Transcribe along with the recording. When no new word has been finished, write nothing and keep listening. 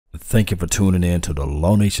Thank you for tuning in to the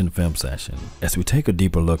Low Nation Film Session as we take a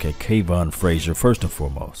deeper look at Kavon Frazier. First and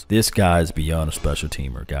foremost, this guy is beyond a special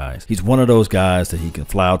teamer, guys. He's one of those guys that he can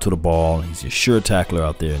fly out to the ball. He's a sure tackler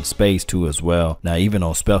out there in space too as well. Now, even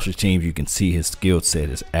on special teams, you can see his skill set,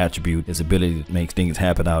 his attribute, his ability to make things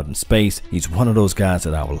happen out in space. He's one of those guys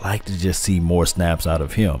that I would like to just see more snaps out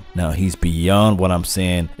of him. Now, he's beyond what I'm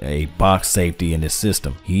saying a box safety in this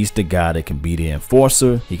system. He's the guy that can be the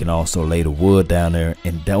enforcer. He can also lay the wood down there,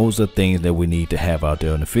 and those are things that we need to have out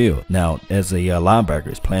there on the field. Now, as a linebacker,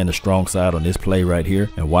 he's playing the strong side on this play right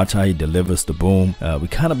here, and watch how he delivers the boom. We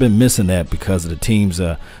kind of been missing that because of the teams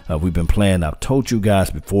we've been playing. I've told you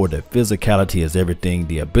guys before that physicality is everything.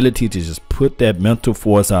 The ability to just put that mental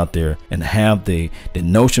force out there and have the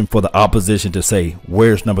notion for the opposition to say,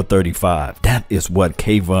 where's number 35? That is what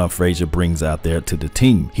Kavon Frazier brings out there to the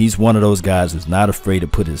team. He's one of those guys who's not afraid to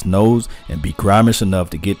put his nose and be grimish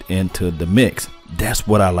enough to get into the mix. That's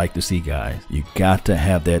what I like to see, guys. You got to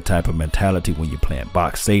have that type of mentality when you're playing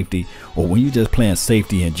box safety or when you're just playing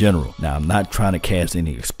safety in general. Now, I'm not trying to cast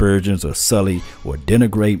any aspersions or sully or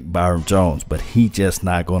denigrate Byron Jones, but he just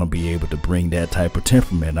not going to be able to bring that type of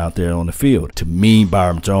temperament out there on the field. To me,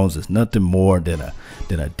 Byron Jones is nothing more than a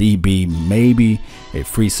DB, maybe a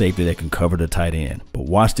free safety that can cover the tight end. But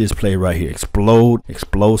watch this play right here. Explode,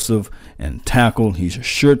 explosive, and tackle. He's a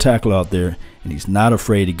sure tackler out there, and he's not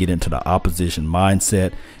afraid to get into the opposition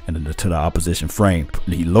mindset and to the opposition frame.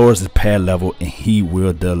 He lowers his pad level, and he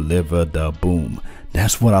will deliver the boom.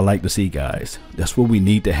 That's what I like to see, guys. That's what we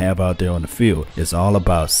need to have out there on the field. It's all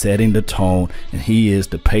about setting the tone, and he is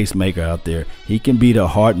the pacemaker out there. He can be the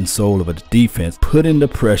heart and soul of a defense, putting the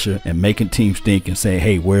pressure and making teams think and say,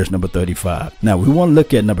 hey, where's number 35? Now, we want to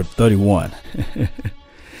look at number 31.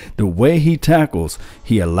 The way he tackles,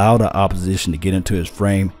 he allowed the opposition to get into his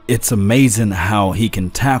frame. It's amazing how he can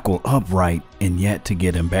tackle upright and yet to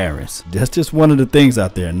get embarrassed. That's just one of the things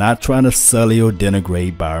out there. Not trying to sully or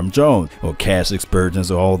denigrate Byron Jones or cast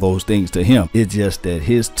aspersions or all those things to him. It's just that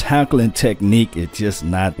his tackling technique is just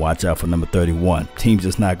not, watch out for number 31. Team's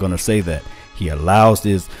just not going to say that. He allows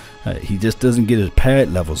this. He just doesn't get his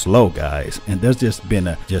pad levels low, guys. And there's just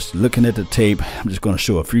been just looking at the tape. I'm just going to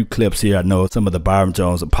show a few clips here. I know some of the Byron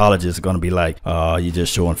Jones apologists are going to be like, you're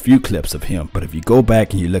just showing a few clips of him. But if you go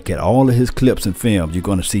back and you look at all of his clips and films, you're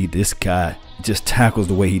going to see this guy just tackles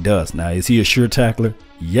the way he does. Now, is he a sure tackler?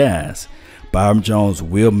 Yes. Byron Jones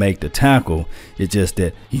will make the tackle. It's just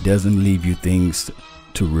that he doesn't leave you things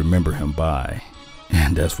to remember him by.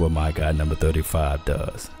 And that's what my guy number 35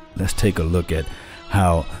 does. Let's take a look at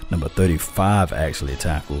how number 35 actually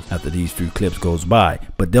tackles after these few clips goes by.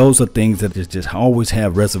 But those are things that just always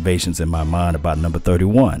have reservations in my mind about number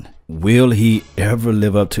 31. Will he ever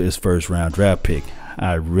live up to his first round draft pick?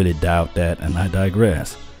 I really doubt that, and I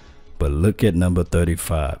digress. But look at number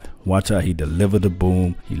 35. Watch how he delivered the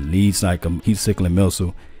boom. He leads like a heat-sickling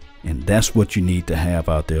missile. And that's what you need to have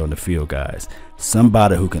out there on the field, guys.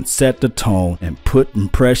 Somebody who can set the tone and put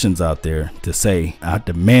impressions out there to say, I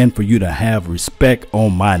demand for you to have respect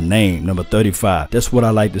on my name, number 35. That's what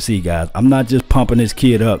I like to see, guys. I'm not just pumping this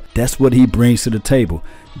kid up. That's what he brings to the table.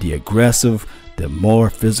 The aggressive, the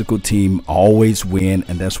more physical team always win,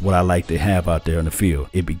 and that's what I like to have out there on the field.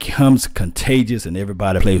 It becomes contagious, and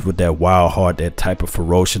everybody plays with that wild heart, that type of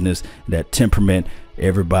ferociousness, that temperament.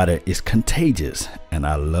 Everybody is contagious, and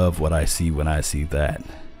I love what I see when I see that.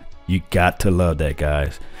 You got to love that,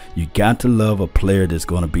 guys. You got to love a player that's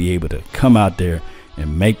going to be able to come out there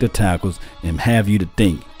and make the tackles and have you to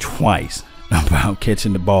think twice about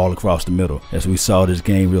catching the ball across the middle. As we saw this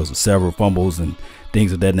game, there was several fumbles and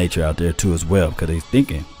things of that nature out there too as well, because they're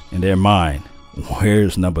thinking in their mind,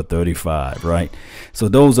 where's number 35, right? So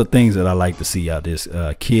those are things that I like to see out this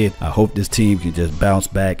kid. I hope this team can just bounce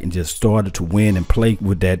back and just start to win and play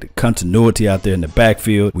with that continuity out there in the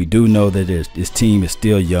backfield. We do know that this team is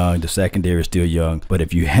still young. The secondary is still young. But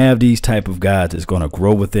if you have these type of guys that's going to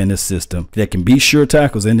grow within this system, that can be sure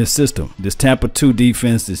tackles in this system. This Tampa 2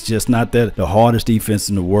 defense is just not that the hardest defense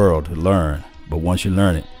in the world to learn. But once you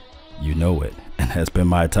learn it, you know it. And that's been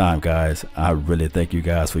my time, guys. I really thank you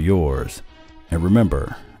guys for yours. And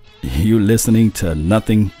remember, you're listening to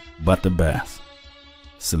nothing but the best.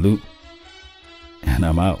 Salute, and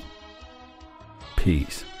I'm out.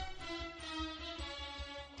 Peace.